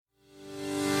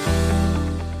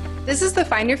This is the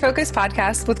Find Your Focus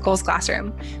podcast with Kohl's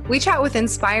Classroom. We chat with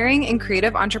inspiring and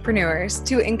creative entrepreneurs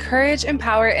to encourage,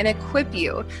 empower, and equip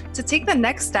you to take the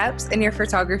next steps in your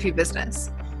photography business.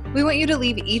 We want you to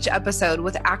leave each episode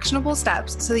with actionable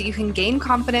steps so that you can gain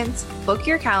confidence, book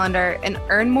your calendar, and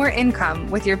earn more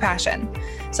income with your passion.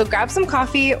 So grab some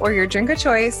coffee or your drink of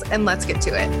choice and let's get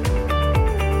to it.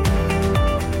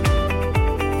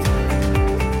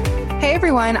 Hey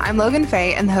everyone, I'm Logan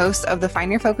Faye and the host of the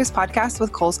Find Your Focus podcast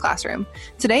with Kohl's Classroom.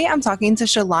 Today I'm talking to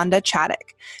Shalonda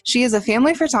Chaddick. She is a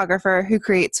family photographer who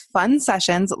creates fun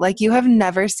sessions like you have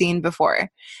never seen before.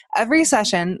 Every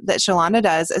session that Shalonda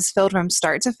does is filled from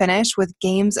start to finish with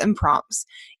games and prompts.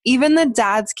 Even the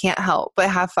dads can't help but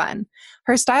have fun.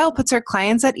 Her style puts her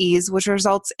clients at ease, which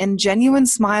results in genuine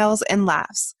smiles and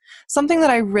laughs. Something that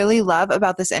I really love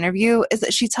about this interview is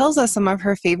that she tells us some of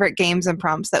her favorite games and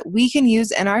prompts that we can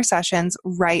use in our sessions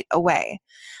right away.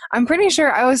 I'm pretty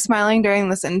sure I was smiling during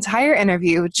this entire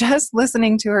interview just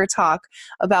listening to her talk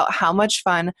about how much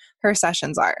fun her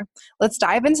sessions are. Let's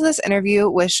dive into this interview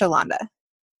with Shalonda.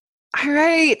 All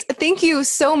right. Thank you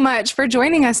so much for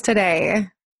joining us today.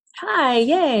 Hi,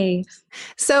 yay.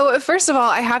 So first of all,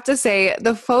 I have to say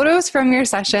the photos from your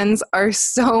sessions are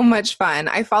so much fun.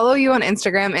 I follow you on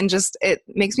Instagram and it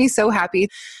makes me so happy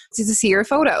to see your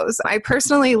photos. I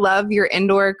personally love your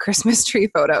indoor Christmas tree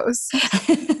photos.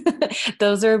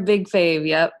 Those are a big fave,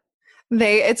 yep.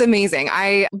 It's amazing.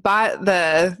 I bought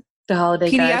the holiday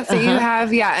PDF that you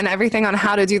have, and everything on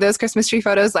how to do those Christmas tree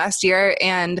photos last year.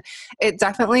 And it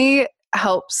definitely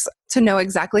helps to know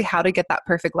exactly how to get that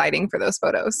perfect lighting for those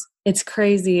photos. It's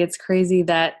crazy. It's crazy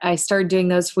that I started doing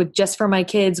those just for my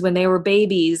kids when they were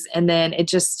babies. And then it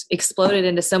just exploded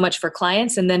into so much for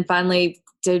clients. And then finally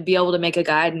to be able to make a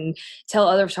guide and tell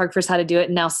other photographers how to do it.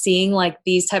 And now seeing like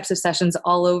these types of sessions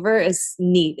all over is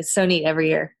neat. It's so neat every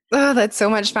year. Oh, that's so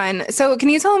much fun. So can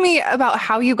you tell me about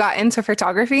how you got into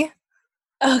photography?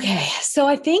 Okay. So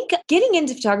I think getting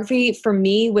into photography for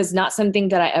me was not something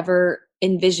that I ever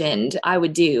envisioned I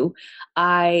would do.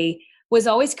 I was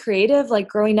always creative, like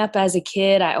growing up as a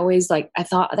kid. I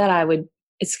thought that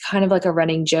it's kind of like a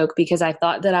running joke because I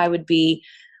thought that I would be,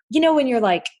 when you're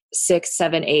like 6,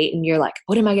 7, 8 and you're like,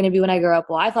 what am I going to be when I grow up?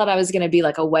 Well, I thought I was going to be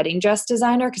like a wedding dress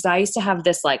designer because I used to have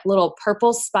this like little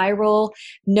purple spiral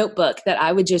notebook that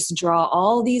I would just draw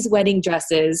all these wedding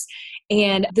dresses.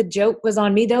 And the joke was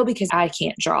on me though, because I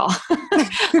can't draw.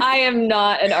 I am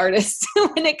not an artist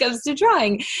when it comes to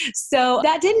drawing. So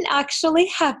that didn't actually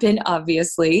happen,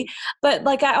 obviously. But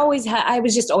like I was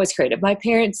just always creative. My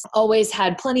parents always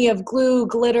had plenty of glue,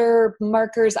 glitter,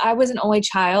 markers. I was an only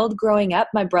child growing up.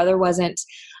 My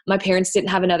parents didn't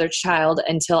have another child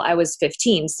until I was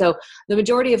 15. So the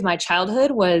majority of my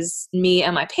childhood was me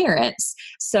and my parents.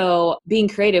 So being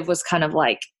creative was kind of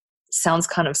like, sounds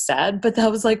kind of sad, but that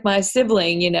was like my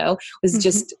sibling, was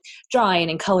just drawing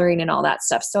and coloring and all that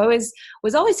stuff. So I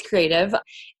was always creative.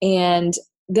 And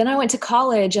then I went to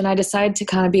college and I decided to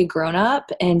kind of be a grown up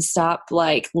and stop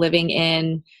like living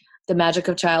in the magic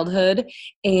of childhood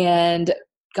and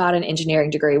got an engineering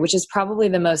degree, which is probably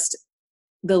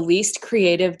the least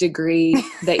creative degree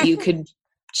that you could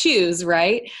choose,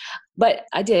 right? But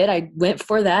I did. I went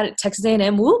for that at Texas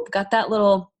A&M, got that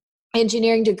little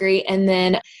engineering degree, and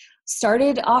then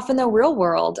started off in the real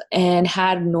world and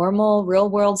had normal real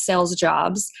world sales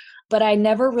jobs. But I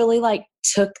never really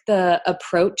took the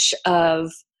approach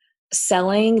of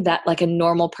selling that like a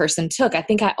normal person took. I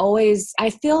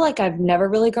feel like I've never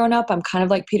really grown up. I'm kind of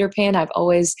like Peter Pan. I've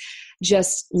always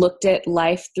just looked at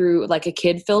life through like a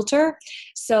kid filter.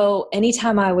 So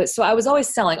anytime I was always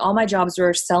selling. All my jobs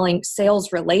were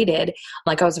sales related.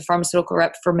 Like I was a pharmaceutical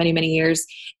rep for many, many years.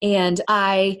 And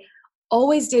I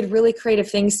always did really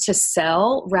creative things to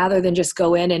sell rather than just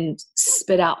go in and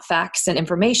spit out facts and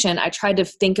information. I tried to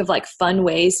think of like fun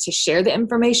ways to share the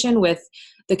information with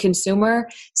the consumer.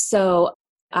 So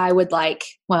I would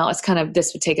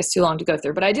this would take us too long to go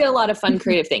through, but I did a lot of fun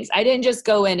creative things. I didn't just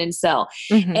go in and sell.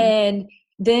 And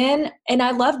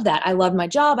I loved that. I loved my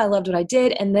job. I loved what I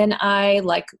did. And then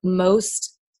like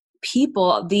most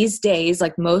people these days,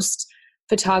 like most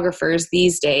photographers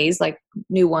these days, like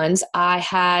new ones, I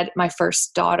had my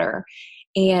first daughter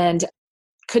and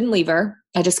couldn't leave her.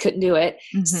 I just couldn't do it.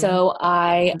 So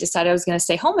I decided I was going to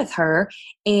stay home with her.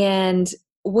 And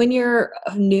when you're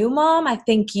a new mom, I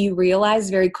think you realize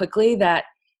very quickly that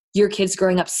your kid's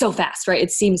growing up so fast, right?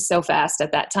 It seems so fast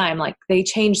at that time. Like they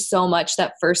change so much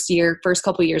that first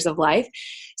couple years of life.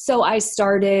 So I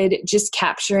started just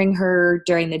capturing her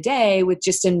during the day with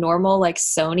just a normal like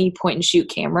Sony point and shoot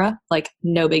camera, like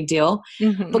no big deal.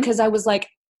 Because I was like,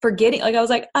 forgetting. Like I was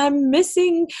like,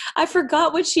 I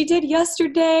forgot what she did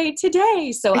yesterday,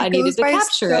 today. So I needed to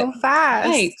capture it. So fast.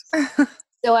 Right.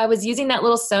 So I was using that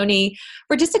little Sony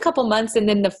for just a couple months. And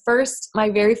then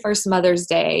my very first Mother's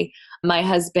Day, my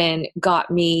husband got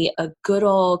me a good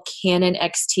old Canon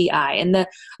XTI. And the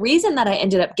reason that I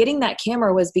ended up getting that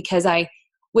camera was because I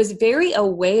was very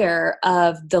aware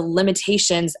of the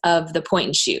limitations of the point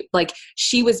and shoot. Like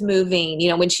she was moving,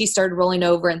 when she started rolling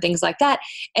over and things like that.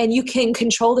 And you can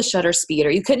control the shutter speed, or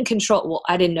you couldn't control, well,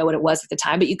 I didn't know what it was at the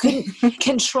time, but you couldn't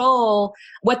control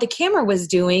what the camera was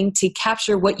doing to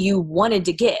capture what you wanted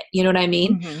to get. You know what I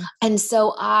mean? Mm-hmm. And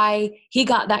so he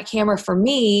got that camera for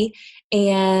me,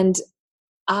 and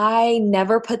I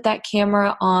never put that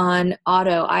camera on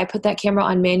auto. I put that camera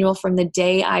on manual from the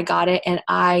day I got it. And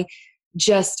I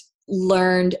just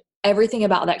learned everything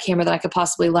about that camera that I could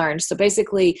possibly learn. So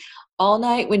basically all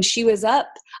night when she was up,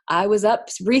 I was up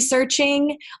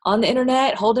researching on the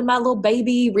internet, holding my little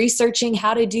baby, researching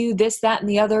how to do this, that, and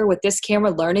the other with this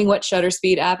camera, learning what shutter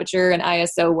speed, aperture, and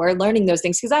ISO were, learning those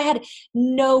things because I had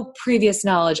no previous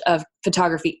knowledge of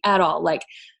photography at all. Like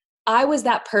I was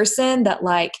that person that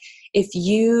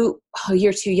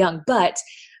you're too young, but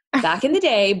back in the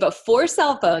day, before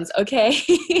cell phones, okay?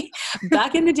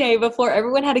 Back in the day, before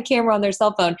everyone had a camera on their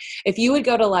cell phone, if you would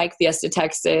go to Fiesta,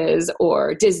 Texas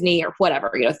or Disney or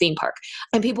whatever, theme park,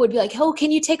 and people would be like, oh,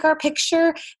 can you take our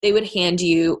picture? They would hand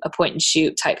you a point and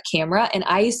shoot type camera. And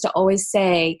I used to always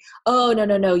say, oh,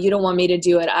 no, you don't want me to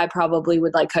do it. I probably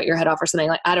would cut your head off or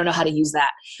something. I don't know how to use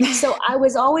that. So I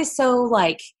was always so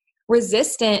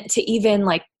resistant to even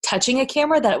touching a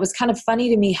camera that it was kind of funny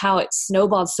to me how it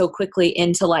snowballed so quickly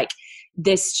into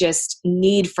this just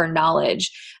need for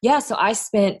knowledge. Yeah. So I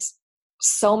spent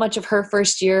so much of her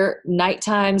first year, night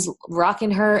times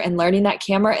rocking her and learning that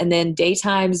camera, and then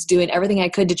daytimes doing everything I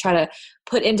could to try to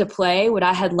put into play what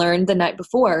I had learned the night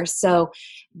before. So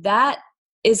that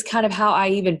is kind of how I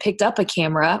even picked up a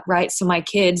camera, right? So my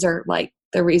kids are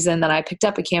the reason that I picked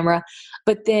up a camera.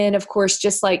 But then of course,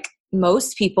 just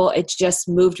most people, it just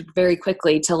moved very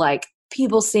quickly to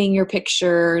people seeing your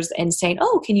pictures and saying,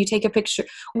 oh, can you take a picture?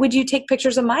 Would you take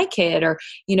pictures of my kid? Or,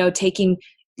 taking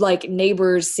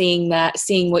neighbors seeing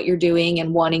what you're doing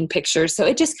and wanting pictures. So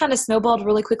it just kind of snowballed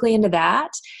really quickly into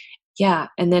that. Yeah.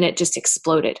 And then it just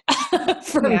exploded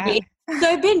for me. So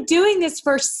I've been doing this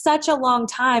for such a long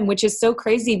time, which is so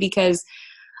crazy because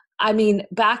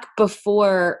back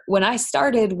before when I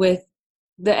started with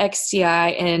the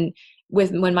XTI and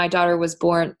when my daughter was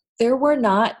born, there were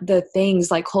not the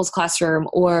things like Cole's Classroom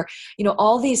or,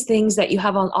 all these things that you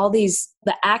have on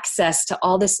the access to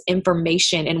all this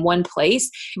information in one place.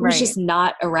 It was just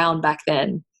not around back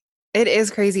then. It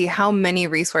is crazy how many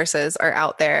resources are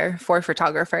out there for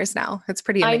photographers now. It's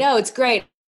pretty amazing. I know, it's great.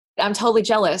 I'm totally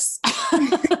jealous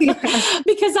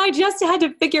because I just had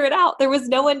to figure it out. There was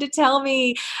no one to tell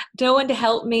me, no one to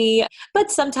help me.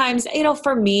 But sometimes,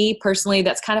 for me personally,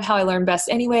 that's kind of how I learn best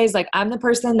anyways. I'm the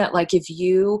person that if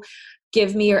you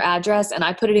give me your address and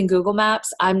I put it in Google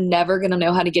Maps, I'm never going to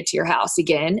know how to get to your house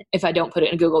again if I don't put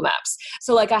it in Google Maps.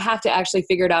 So I have to actually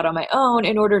figure it out on my own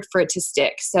in order for it to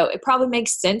stick. So it probably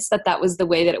makes sense that was the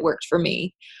way that it worked for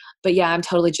me. But yeah, I'm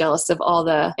totally jealous of all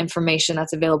the information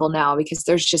that's available now because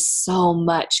there's just so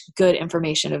much good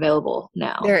information available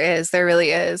now. There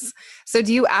really is. So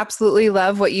do you absolutely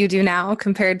love what you do now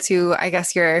compared to, I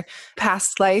guess, your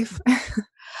past life?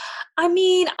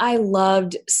 I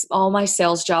loved all my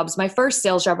sales jobs. My first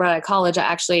sales job right out of college,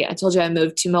 I told you I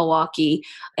moved to Milwaukee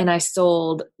and I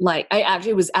sold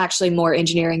it was actually more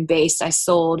engineering based. I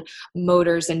sold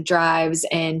motors and drives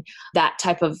and that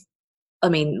type of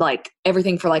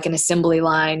everything for an assembly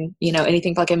line,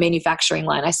 anything for a manufacturing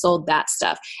line. I sold that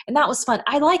stuff. And that was fun.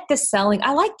 I like the selling.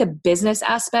 I like the business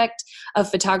aspect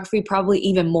of photography, probably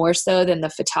even more so than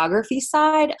the photography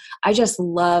side. I just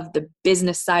love the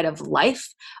business side of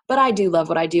life, but I do love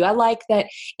what I do. I like that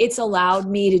it's allowed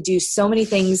me to do so many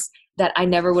things that I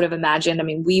never would have imagined.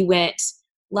 We went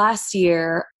last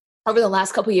year. Over the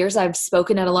last couple of years, I've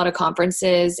spoken at a lot of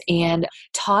conferences and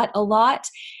taught a lot.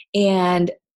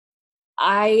 And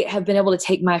I have been able to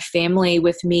take my family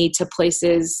with me to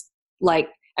places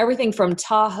everything from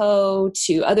Tahoe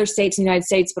to other states in the United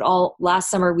States. But last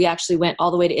summer, we actually went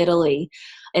all the way to Italy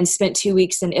and spent 2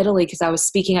 weeks in Italy because I was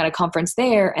speaking at a conference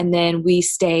there. And then we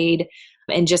stayed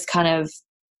and just kind of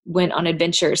went on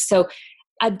adventures. So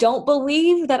I don't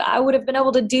believe that I would have been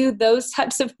able to do those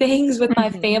types of things with my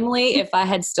family if I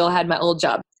had still had my old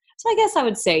job. So I guess I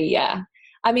would say, yeah.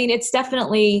 It's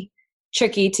definitely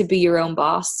tricky to be your own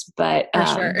boss, but for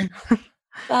sure.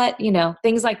 But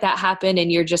things like that happen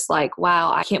and you're just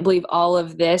wow, I can't believe all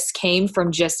of this came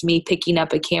from just me picking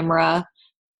up a camera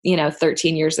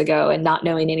 13 years ago and not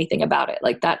knowing anything about it.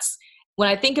 Like that's, when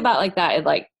I think about like that,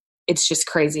 it's just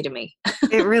crazy to me.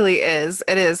 It really is.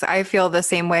 It is. I feel the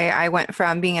same way. I went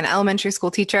from being an elementary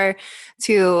school teacher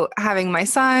to having my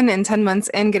son and 10 months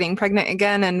in getting pregnant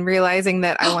again and realizing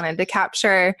that I wanted to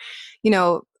capture,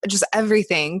 just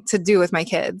everything to do with my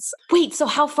kids. Wait, so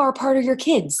how far apart are your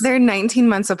kids? They're 19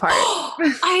 months apart.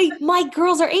 My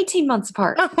girls are 18 months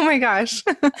apart. Oh my gosh.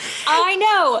 I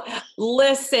know.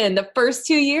 Listen, the first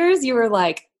 2 years you were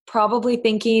like, probably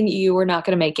thinking you were not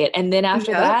going to make it. And then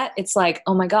after that, it's like,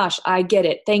 oh my gosh, I get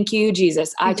it. Thank you,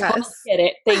 Jesus. I totally get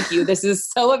it. Thank you. This is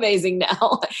so amazing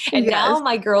now. And now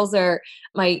my girls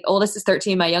my oldest is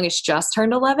 13. My youngest just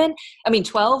turned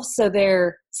 12.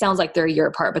 So sounds like they're a year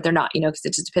apart, but they're not, because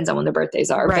it just depends on when their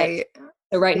birthdays are. Right. But,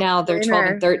 so right now they're 12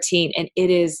 and 13 and it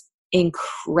is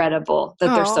incredible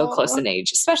that they're so close in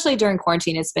age, especially during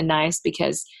quarantine. It's been nice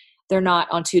because they're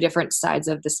not on two different sides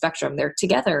of the spectrum. They're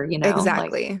together,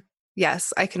 Exactly.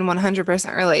 Yes, I can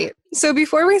 100% relate. So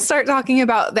before we start talking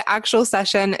about the actual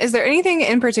session, is there anything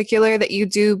in particular that you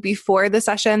do before the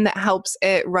session that helps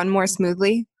it run more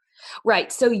smoothly?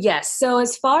 Right. So yes. So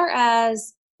as far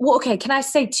as, can I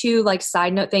say two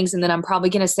side note things? And then I'm probably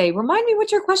going to say, remind me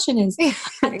what your question is.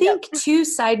 I think two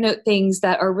side note things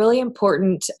that are really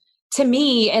important to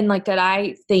me and that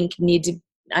I think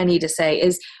I need to say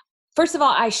is, first of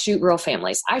all, I shoot real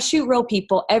families. I shoot real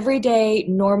people, everyday,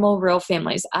 normal, real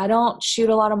families. I don't shoot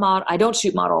a lot of I don't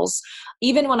shoot models.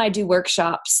 Even when I do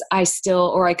workshops, I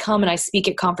come and I speak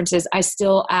at conferences, I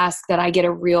still ask that I get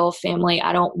a real family.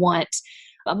 I don't want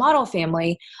a model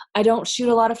family. I don't shoot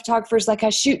a lot of photographers. I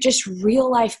shoot just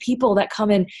real life people that come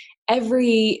in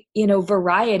every,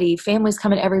 variety. Families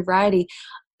come in every variety.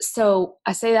 So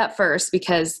I say that first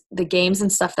because the games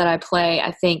and stuff that I play,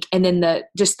 I think, and then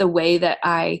the way that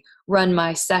I run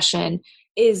my session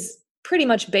is pretty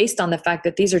much based on the fact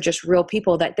that these are just real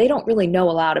people that they don't really know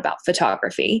a lot about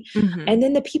photography. Mm-hmm. And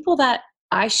then the people that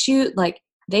I shoot,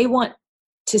 they want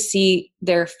to see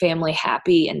their family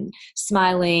happy and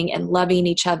smiling and loving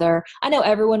each other. I know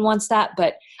everyone wants that,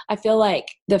 but I feel like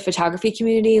the photography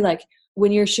community,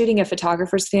 when you're shooting a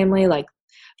photographer's family,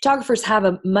 photographers have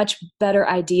a much better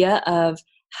idea of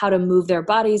how to move their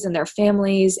bodies and their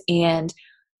families. And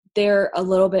they're a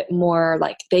little bit more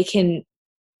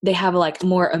they have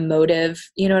more emotive,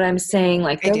 you know what I'm saying?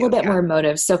 They're a little bit more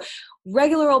emotive. So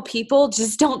regular old people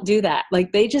just don't do that.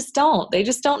 They just don't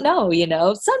know,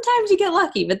 sometimes you get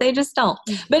lucky, but they just don't.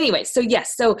 But anyway, so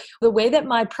yes. So the way that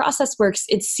my process works,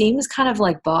 it seems kind of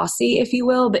bossy, if you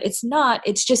will, but it's not.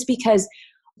 It's just because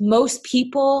most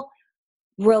people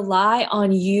rely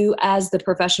on you as the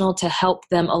professional to help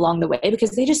them along the way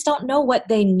because they just don't know what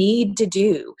they need to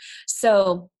do.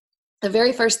 So the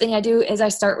very first thing I do is I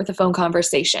start with a phone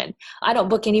conversation. I don't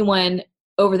book anyone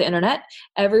over the internet.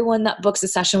 Everyone that books a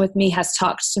session with me has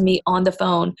talked to me on the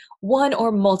phone one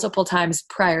or multiple times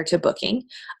prior to booking.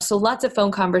 So lots of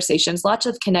phone conversations, lots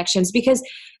of connections, because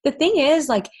the thing is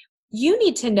you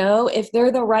need to know if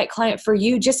they're the right client for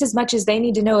you just as much as they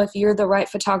need to know if you're the right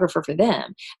photographer for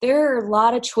them. There are a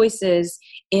lot of choices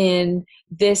in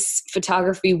this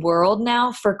photography world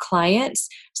now for clients.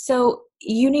 So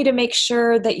you need to make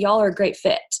sure that y'all are a great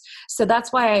fit. So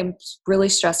that's why I'm really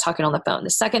stressed talking on the phone. The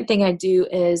second thing I do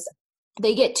is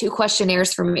they get 2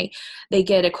 questionnaires from me. They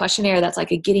get a questionnaire that's a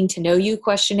getting to know you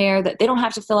questionnaire that they don't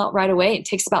have to fill out right away. It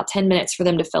takes about 10 minutes for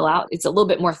them to fill out. It's a little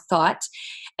bit more thought.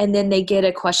 And then they get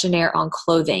a questionnaire on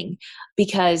clothing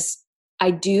because I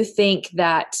do think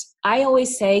that I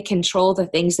always say control the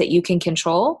things that you can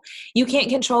control. You can't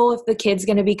control if the kid's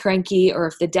going to be cranky or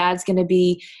if the dad's going to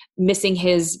be missing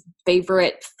his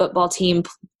favorite football team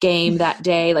game that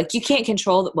day. You can't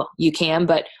control well, you can,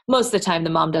 but most of the time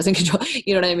the mom doesn't control,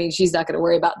 you know what I mean? She's not going to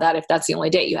worry about that if that's the only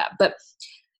date you have, but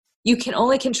you can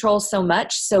only control so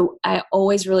much. So I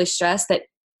always really stress that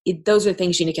those are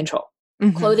things you need to control.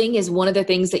 Mm-hmm. Clothing is one of the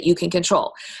things that you can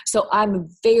control. So I'm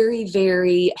very,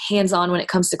 very hands-on when it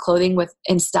comes to clothing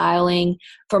and styling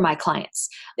for my clients.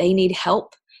 They need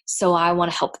help. So I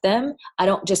want to help them. I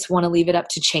don't just want to leave it up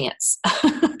to chance.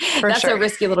 That's a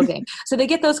risky little game. So they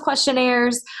get those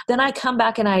questionnaires. Then I come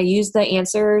back and I use the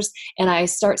answers and I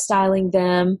start styling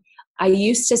them. I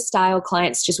used to style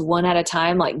clients just one at a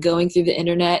time, going through the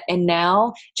internet. And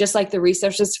now, just like the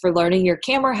resources for learning your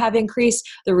camera have increased,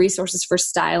 the resources for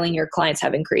styling your clients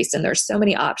have increased. And there's so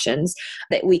many options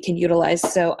that we can utilize.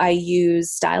 So I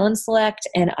use Style and Select,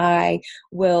 and I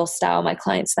will style my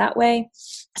clients that way.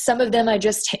 Some of them I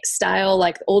just style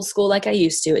old school like I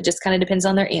used to. It just kind of depends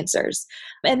on their answers.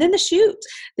 And then the shoot.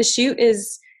 The shoot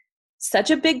is such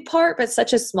a big part, but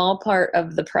such a small part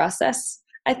of the process,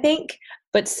 I think.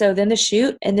 But so then the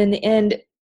shoot and then the end,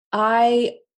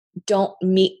 I don't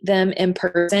meet them in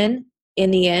person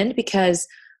in the end because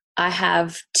I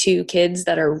have 2 kids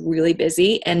that are really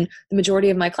busy and the majority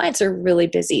of my clients are really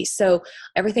busy. So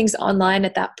everything's online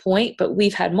at that point, but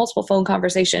we've had multiple phone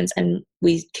conversations and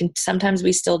sometimes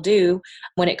we still do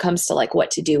when it comes to like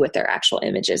what to do with their actual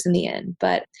images in the end.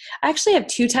 But I actually have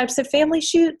 2 types of family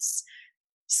shoots.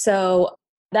 So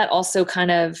that also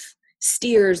kind of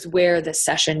steers where the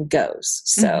session goes.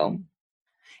 So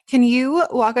can you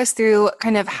walk us through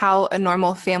kind of how a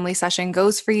normal family session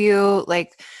goes for you?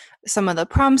 Like some of the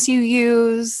prompts you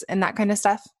use and that kind of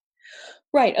stuff?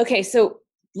 Right. Okay. So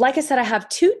like I said, I have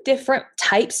 2 different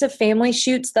types of family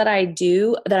shoots that I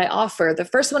offer. The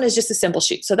first one is just a simple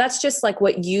shoot. So that's just like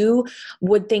what you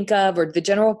would think of or the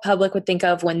general public would think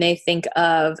of when they think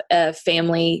of a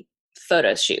family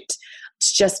photo shoot.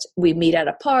 It's just we meet at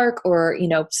a park or,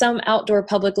 some outdoor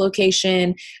public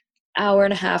location, hour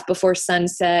and a half before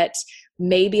sunset.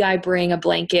 Maybe I bring a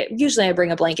blanket. Usually I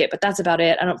bring a blanket, but that's about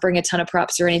it. I don't bring a ton of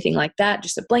props or anything like that,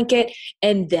 just a blanket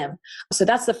and them. So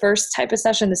that's the first type of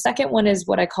session. The second one is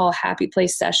what I call a happy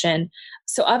place session.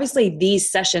 So obviously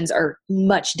these sessions are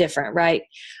much different, right?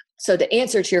 So the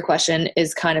answer to your question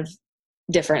is kind of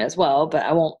different as well, but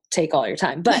I won't take all your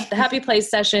time. But the happy place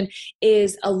session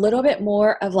is a little bit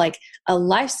more of like a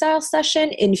lifestyle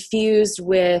session infused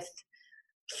with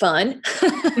fun.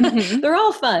 They're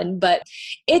all fun, but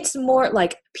it's more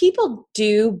like people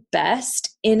do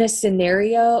best in a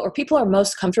scenario, or people are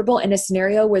most comfortable in a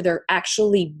scenario where they're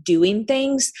actually doing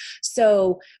things.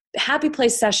 So happy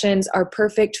place sessions are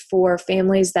perfect for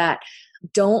families that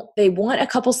they want a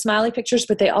couple smiley pictures,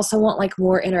 but they also want like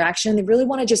more interaction. They really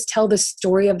want to just tell the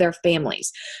story of their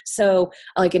families. So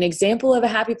like an example of a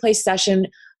happy place session,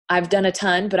 I've done a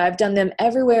ton, but I've done them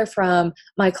everywhere from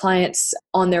my clients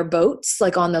on their boats,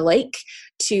 like on the lake,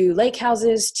 to lake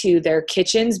houses, to their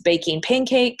kitchens, baking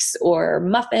pancakes or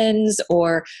muffins,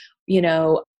 or,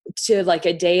 to like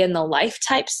a day in the life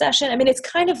type session. I mean, it's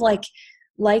kind of like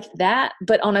that,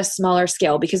 but on a smaller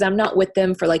scale, because I'm not with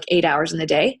them for like 8 hours in the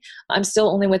day. I'm still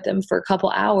only with them for a couple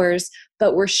hours,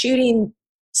 but we're shooting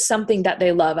something that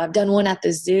they love. I've done one at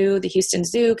the zoo, the Houston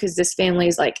Zoo, because this family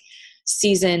is like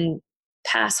season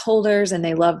pass holders and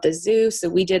they love the zoo. So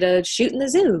we did a shoot in the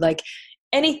zoo. Like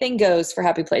anything goes for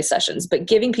happy place sessions, but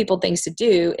giving people things to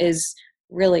do is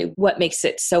really what makes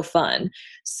it so fun.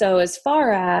 So as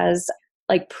far as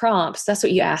like prompts, that's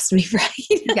what you asked me, right?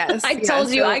 Yes. I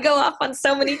told you I go off on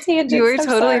so many tangents. You were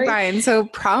totally fine. So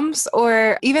prompts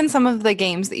or even some of the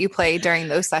games that you play during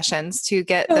those sessions to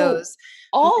get those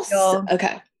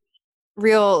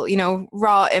real,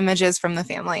 raw images from the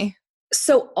family.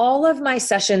 So all of my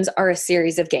sessions are a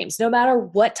series of games. No matter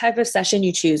what type of session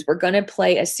you choose, we're going to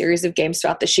play a series of games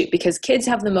throughout the shoot because kids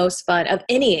have the most fun of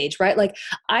any age, right? Like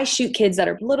I shoot kids that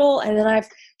are little and then I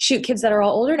shoot kids that are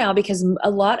all older now because a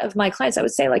lot of my clients, I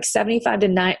would say like 75 to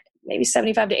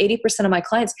 80% of my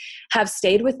clients have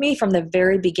stayed with me from the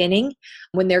very beginning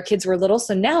when their kids were little.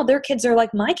 So now their kids are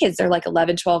like my kids. They're like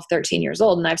 11, 12, 13 years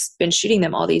old and I've been shooting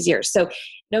them all these years. So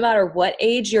no matter what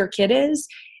age your kid is,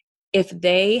 if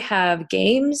they have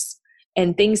games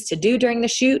and things to do during the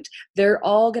shoot,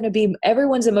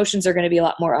 everyone's emotions are going to be a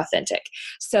lot more authentic.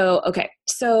 So, okay.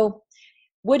 So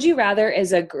Would You Rather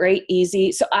is a great,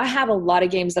 easy. So I have a lot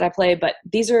of games that I play, but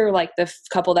these are like the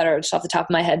couple that are just off the top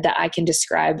of my head that I can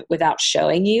describe without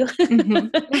showing you.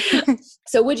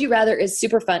 So Would You Rather is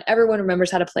super fun. Everyone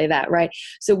remembers how to play that, right?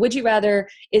 So Would You Rather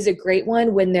is a great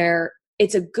one when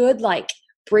it's a good, like,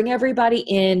 bring everybody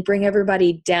in, bring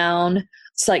everybody down.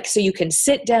 It's like, so you can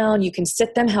sit down, you can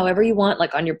sit them however you want,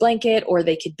 like on your blanket, or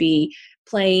they could be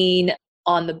playing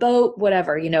on the boat,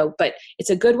 whatever, but it's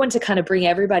a good one to kind of bring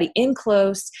everybody in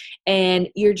close, and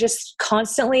you're just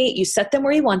constantly, you set them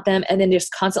where you want them, and then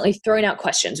just constantly throwing out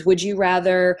questions. Would you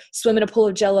rather swim in a pool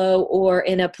of Jell-O or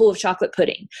in a pool of chocolate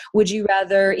pudding? Would you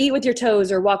rather eat with your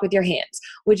toes or walk with your hands?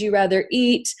 Would you rather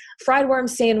eat fried worm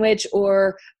sandwich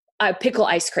or pickle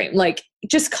ice cream? Like,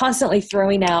 just constantly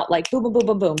throwing out like boom, boom, boom,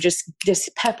 boom, boom, just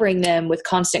peppering them with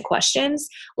constant questions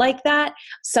like that.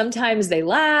 Sometimes they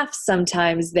laugh.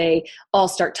 Sometimes they all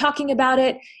start talking about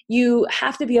it. You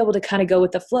have to be able to kind of go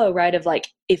with the flow, right? Of like,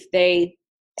 if they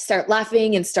start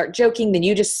laughing and start joking, then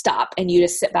you just stop and you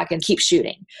just sit back and keep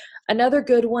shooting. Another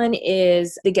good one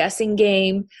is the guessing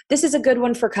game. This is a good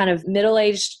one for kind of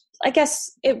middle-aged. I guess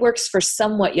it works for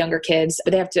somewhat younger kids, but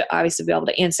they have to obviously be able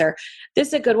to answer. This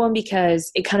is a good one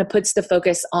because it kind of puts the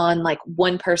focus on like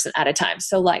one person at a time.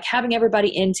 So like having everybody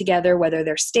in together, whether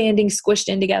they're standing squished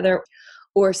in together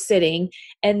or sitting,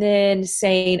 and then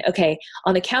saying, okay,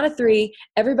 on the count of three,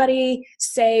 everybody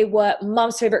say what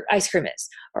mom's favorite ice cream is.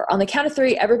 Or on the count of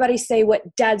three, everybody say what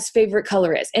dad's favorite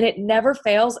color is. And it never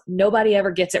fails. Nobody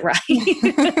ever gets it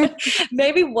right.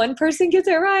 Maybe one person gets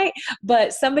it right,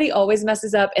 but somebody always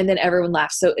messes up and then everyone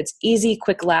laughs. So it's easy,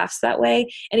 quick laughs that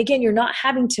way. And again, you're not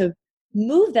having to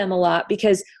move them a lot,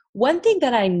 because one thing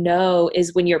that I know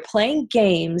is when you're playing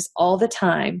games all the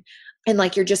time and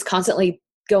like you're just constantly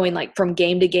going like from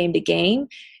game to game to game,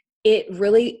 it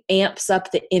really amps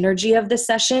up the energy of the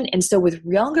session. And so with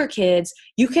younger kids,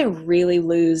 you can really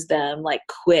lose them like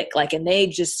quick, like, and they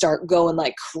just start going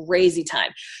like crazy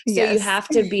time. So Yes. you have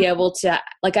to be able to,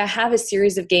 like, I have a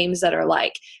series of games that are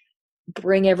like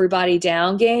bring everybody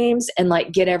down games and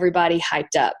like get everybody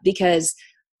hyped up, because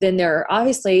then they're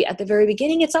obviously at the very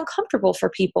beginning, it's uncomfortable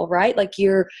for people, right? Like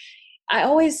I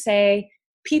always say,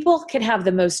 people can have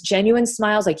the most genuine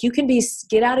smiles. Like you can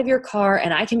get out of your car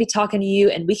and I can be talking to you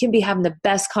and we can be having the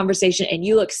best conversation and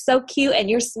you look so cute and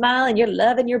you're smiling, you're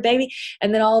loving your baby.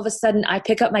 And then all of a sudden I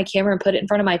pick up my camera and put it in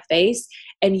front of my face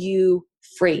and you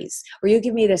freeze, or you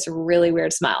give me this really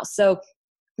weird smile. So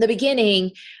the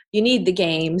beginning, you need the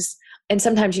games. And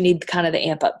sometimes you need kind of the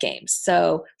amp up games.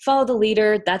 So follow the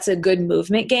leader. That's a good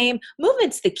movement game.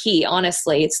 Movement's the key,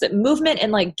 honestly. It's the movement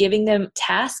and like giving them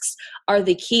tasks are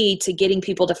the key to getting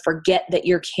people to forget that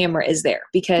your camera is there.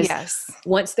 Because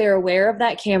once they're aware of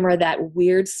that camera, that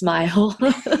weird smile,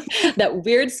 that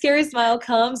weird scary smile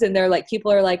comes, and they're like,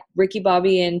 people are like Ricky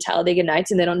Bobby and Talladega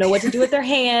Nights, and they don't know what to do with their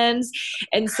hands.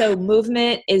 And so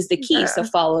movement is the key. So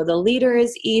follow the leader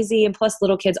is easy. And plus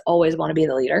little kids always want to be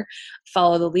the leader.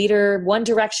 Follow the leader one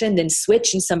direction, then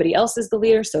switch and somebody else is the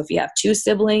leader. So if you have two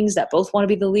siblings that both want to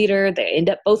be the leader, they end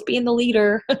up both being the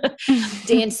leader.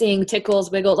 Dancing,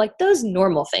 tickles, wiggle, like those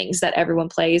normal things that everyone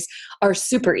plays are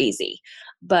super easy.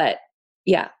 But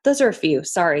yeah, those are a few.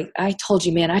 Sorry. I told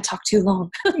you, man, I talked too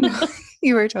long.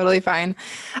 You were totally fine.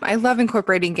 I love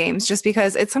incorporating games just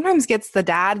because it sometimes gets the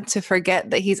dad to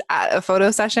forget that he's at a photo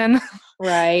session.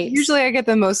 Right. Usually I get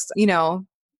the most,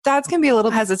 dads can be a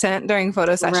little hesitant during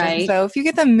photo sessions. Right. So if you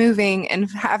get them moving and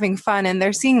having fun and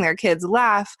they're seeing their kids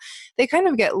laugh, they kind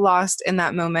of get lost in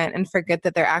that moment and forget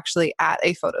that they're actually at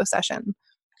a photo session.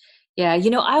 Yeah.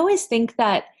 I always think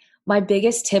that my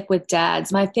biggest tip with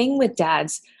dads, my thing with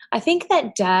dads, I think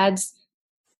that dads,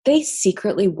 they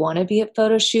secretly want to be at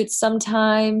photo shoots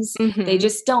sometimes. Mm-hmm. They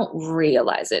just don't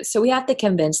realize it. So we have to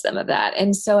convince them of that.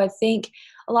 And so I think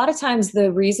a lot of times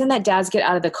the reason that dads get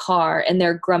out of the car and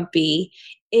they're grumpy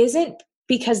isn't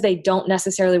because they don't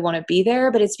necessarily want to be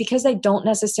there, but it's because they don't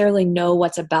necessarily know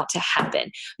what's about to happen.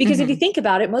 Because if you think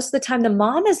about it, most of the time the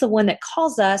mom is the one that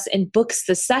calls us and books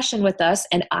the session with us.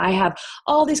 And I have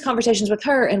all these conversations with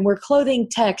her and we're clothing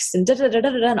texts and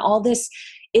and all this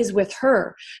is with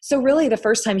her. So really the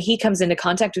first time he comes into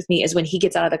contact with me is when he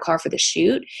gets out of the car for the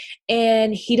shoot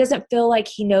and he doesn't feel like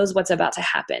he knows what's about to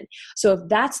happen. So if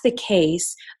that's the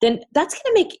case, then that's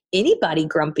going to make anybody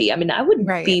grumpy. I mean, I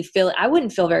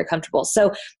wouldn't feel very comfortable.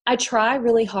 So I try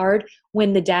really hard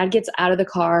when the dad gets out of the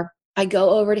car, I go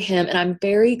over to him and I'm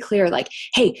very clear, like,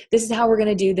 hey, this is how we're going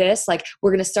to do this. Like,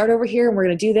 we're going to start over here and we're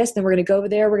going to do this. Then we're going to go over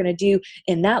there. We're going to do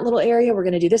in that little area. We're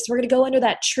going to do this. We're going to go under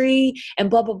that tree and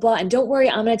blah, blah, blah. And don't worry,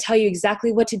 I'm going to tell you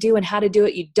exactly what to do and how to do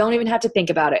it. You don't even have to think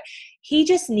about it. He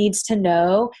just needs to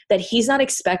know that he's not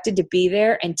expected to be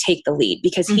there and take the lead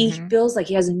because he feels like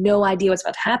he has no idea what's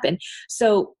about to happen.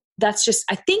 So that's just,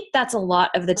 I think that's a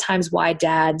lot of the times why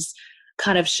dads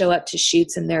kind of show up to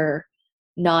shoots and they're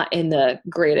not in the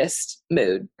greatest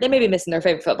mood. They may be missing their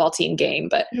favorite football team game,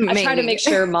 but I try to make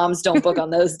sure moms don't book on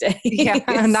those days.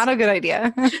 Yeah, not a good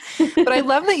idea. But I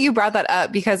love that you brought that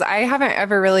up because I haven't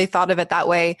ever really thought of it that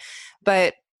way.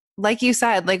 But like you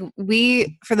said, like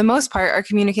we, for the most part, are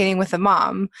communicating with the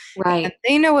mom. Right. And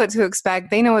they know what to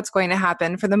expect. They know what's going to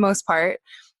happen for the most part.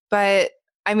 But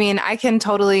I mean, I can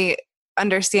totally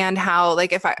understand how,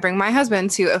 like, if I bring my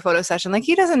husband to a photo session, like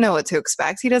he doesn't know what to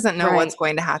expect. He doesn't know what's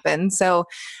going to happen. So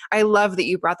I love that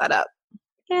you brought that up.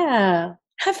 Yeah.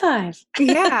 High five.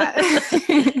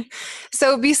 Yeah.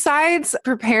 So besides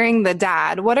preparing the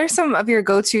dad, what are some of your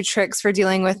go-to tricks for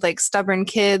dealing with like stubborn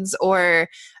kids or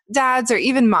dads or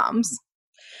even moms?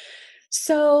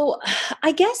 So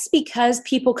I guess because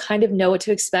people kind of know what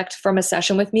to expect from a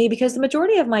session with me, because the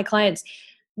majority of my clients,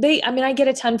 I get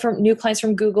a ton from new clients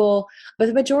from Google, but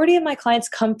the majority of my clients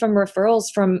come from referrals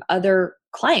from other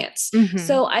clients.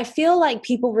 So I feel like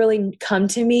people really come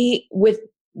to me with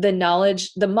the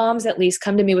knowledge, the moms at least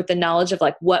come to me with the knowledge of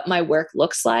like what my work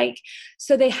looks like.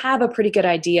 So they have a pretty good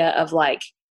idea of like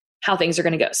how things are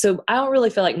going to go. So I don't really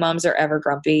feel like moms are ever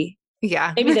grumpy.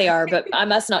 Yeah. Maybe they are, but I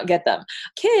must not get them.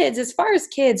 Kids, as far as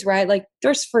kids, right? Like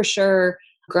there's for sure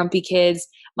grumpy kids.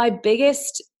 My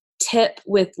biggest tip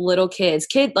with little kids,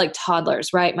 like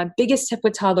toddlers, right? My biggest tip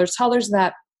with toddlers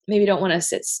that maybe don't want to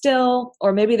sit still,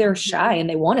 or maybe they're shy and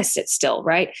they want to sit still,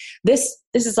 right? This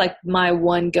is like my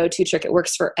one go-to trick. It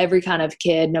works for every kind of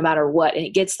kid, no matter what, and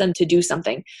it gets them to do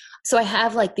something. So I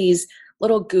have like these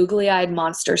little googly-eyed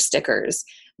monster stickers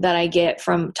that I get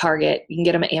from Target. You can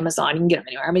get them at Amazon. You can get them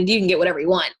anywhere. I mean, you can get whatever you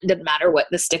want. It doesn't matter what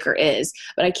the sticker is.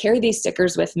 But I carry these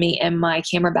stickers with me in my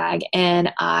camera bag.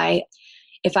 And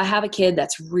if I have a kid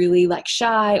that's really like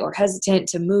shy or hesitant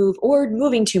to move or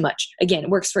moving too much, again, it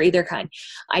works for either kind.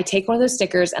 I take one of those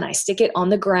stickers and I stick it on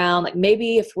the ground. Like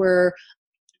maybe if we're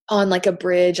on like a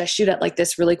bridge, I shoot at like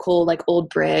this really cool, like old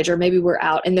bridge, or maybe we're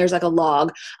out and there's like a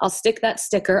log. I'll stick that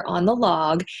sticker on the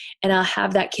log and I'll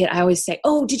have that kid. I always say,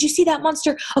 oh, did you see that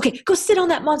monster? Okay, go sit on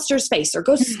that monster's face or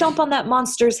go stomp on that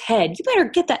monster's head. You better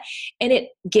get that. And it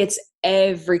gets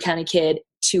every kind of kid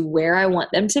to where I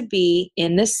want them to be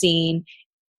in the scene,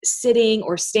 sitting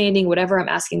or standing, whatever I'm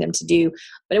asking them to do,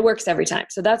 but it works every time.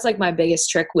 So that's like my biggest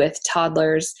trick with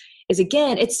toddlers is,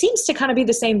 again, it seems to kind of be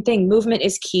the same thing. Movement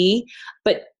is key,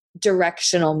 but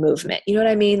directional movement. You know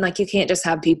what I mean? Like you can't just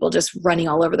have people just running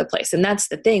all over the place. And that's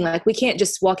the thing. Like we can't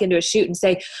just walk into a shoot and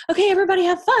say, okay, everybody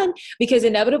have fun, because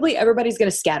inevitably everybody's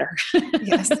going to scatter.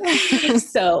 Yes.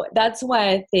 So that's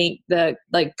why I think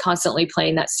like constantly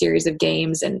playing that series of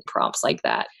games and prompts like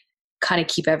that kind of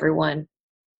keep everyone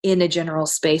in a general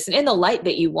space and in the light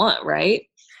that you want, right?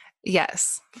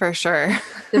 Yes, for sure.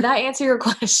 Did that answer your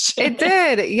question? It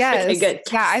did. Yes. Okay, good.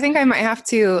 Yeah, I think I might have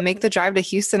to make the drive to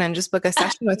Houston and just book a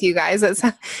session with you guys. It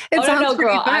sounds no,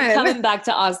 girl. fun. I'm coming back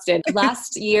to Austin.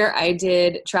 Last year, I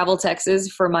did Travel Texas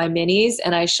for my minis,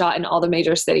 and I shot in all the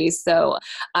major cities. So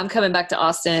I'm coming back to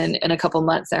Austin in a couple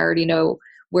months. I already know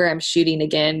where I'm shooting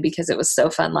again because it was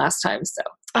so fun last time. So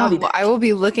I will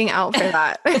be looking out for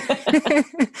that.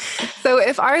 So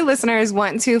if our listeners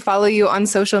want to follow you on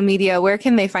social media, where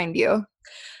can they find you?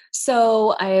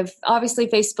 So I have obviously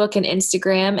Facebook and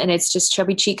Instagram, and it's just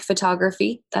Chubby Cheek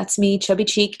Photography. That's me, Chubby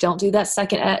Cheek. Don't do that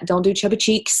second, don't do Chubby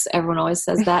Cheeks. Everyone always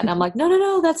says that. And I'm like,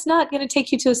 no, that's not going to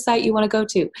take you to a site you want to go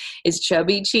to. It's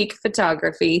Chubby Cheek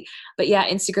Photography. But yeah,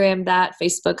 Instagram that,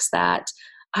 Facebook's that.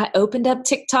 I opened up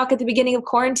TikTok at the beginning of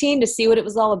quarantine to see what it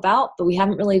was all about, but we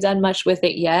haven't really done much with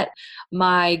it yet.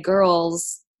 My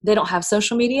girls, they don't have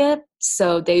social media,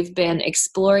 so they've been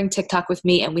exploring TikTok with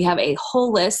me, and we have a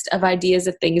whole list of ideas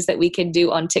of things that we can do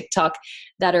on TikTok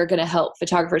that are going to help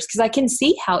photographers, because I can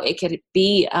see how it could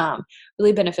be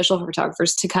really beneficial for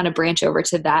photographers to kind of branch over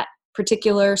to that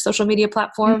particular social media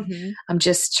platform. Mm-hmm. I'm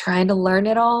just trying to learn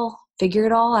it all. Figure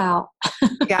it all out.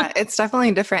 Yeah, it's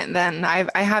definitely different than I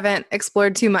haven't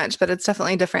explored too much, but it's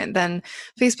definitely different than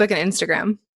Facebook and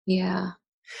Instagram. Yeah.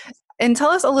 And tell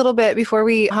us a little bit before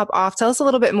we hop off, tell us a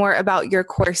little bit more about your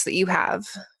course that you have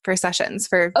for sessions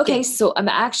for. Okay. So I'm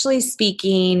actually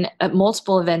speaking at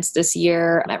multiple events this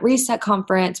year. I'm at Reset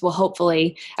Conference. Well,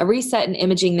 hopefully a Reset and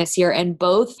Imaging this year. And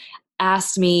both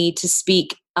asked me to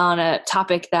speak on a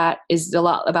topic that is a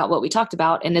lot about what we talked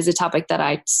about, and is a topic that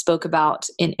I spoke about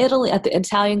in Italy at the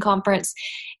Italian conference.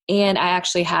 And I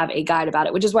actually have a guide about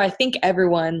it, which is why I think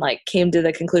everyone like came to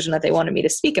the conclusion that they wanted me to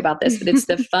speak about this, but it's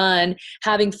the fun,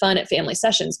 having fun at family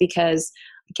sessions, because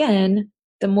again,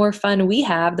 the more fun we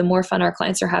have, the more fun our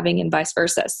clients are having, and vice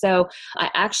versa. So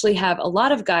I actually have a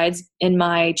lot of guides in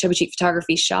my Chubby Cheek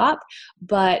Photography shop,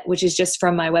 which is just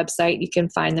from my website. You can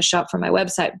find the shop from my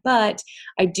website, but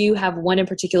I do have one in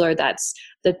particular that's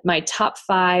my top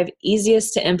 5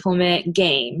 easiest to implement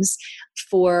games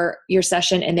for your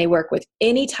session, and they work with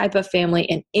any type of family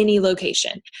in any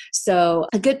location. So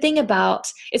a good thing about,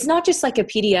 it's not just like a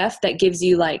PDF that gives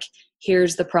you like,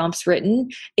 here's the prompts written.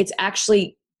 It's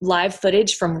actually live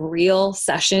footage from real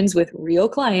sessions with real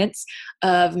clients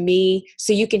of me,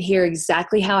 so you can hear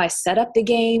exactly how I set up the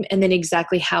game and then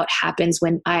exactly how it happens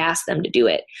when I ask them to do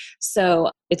it.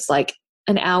 So it's like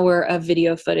an hour of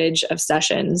video footage of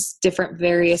sessions,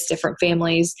 various different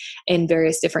families and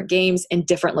various different games in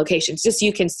different locations. Just so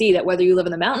you can see that whether you live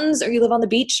in the mountains or you live on the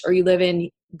beach or you live in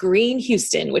green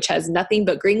Houston, which has nothing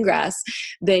but green grass,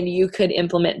 then you could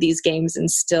implement these games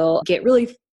and still get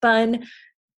really fun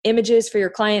images for your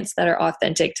clients that are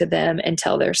authentic to them and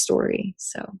tell their story.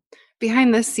 So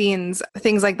behind the scenes,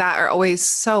 things like that are always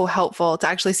so helpful to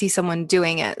actually see someone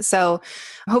doing it. So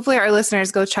hopefully our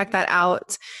listeners go check that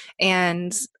out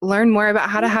and learn more about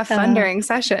how to have fun during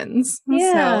sessions.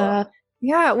 Yeah. So,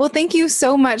 yeah. Well, thank you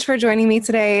so much for joining me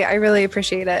today. I really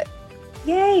appreciate it.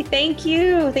 Yay. Thank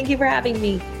you. Thank you for having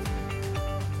me.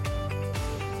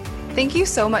 Thank you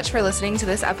so much for listening to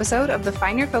this episode of the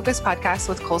Find Your Focus podcast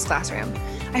with Cole's Classroom.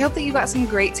 I hope that you got some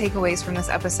great takeaways from this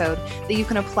episode that you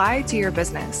can apply to your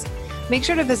business. Make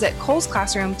sure to visit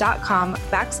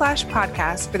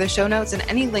colesclassroom.com/podcast for the show notes and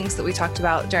any links that we talked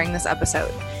about during this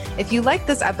episode. If you liked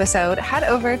this episode, head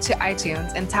over to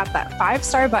iTunes and tap that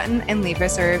 5-star button and leave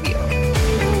us a review.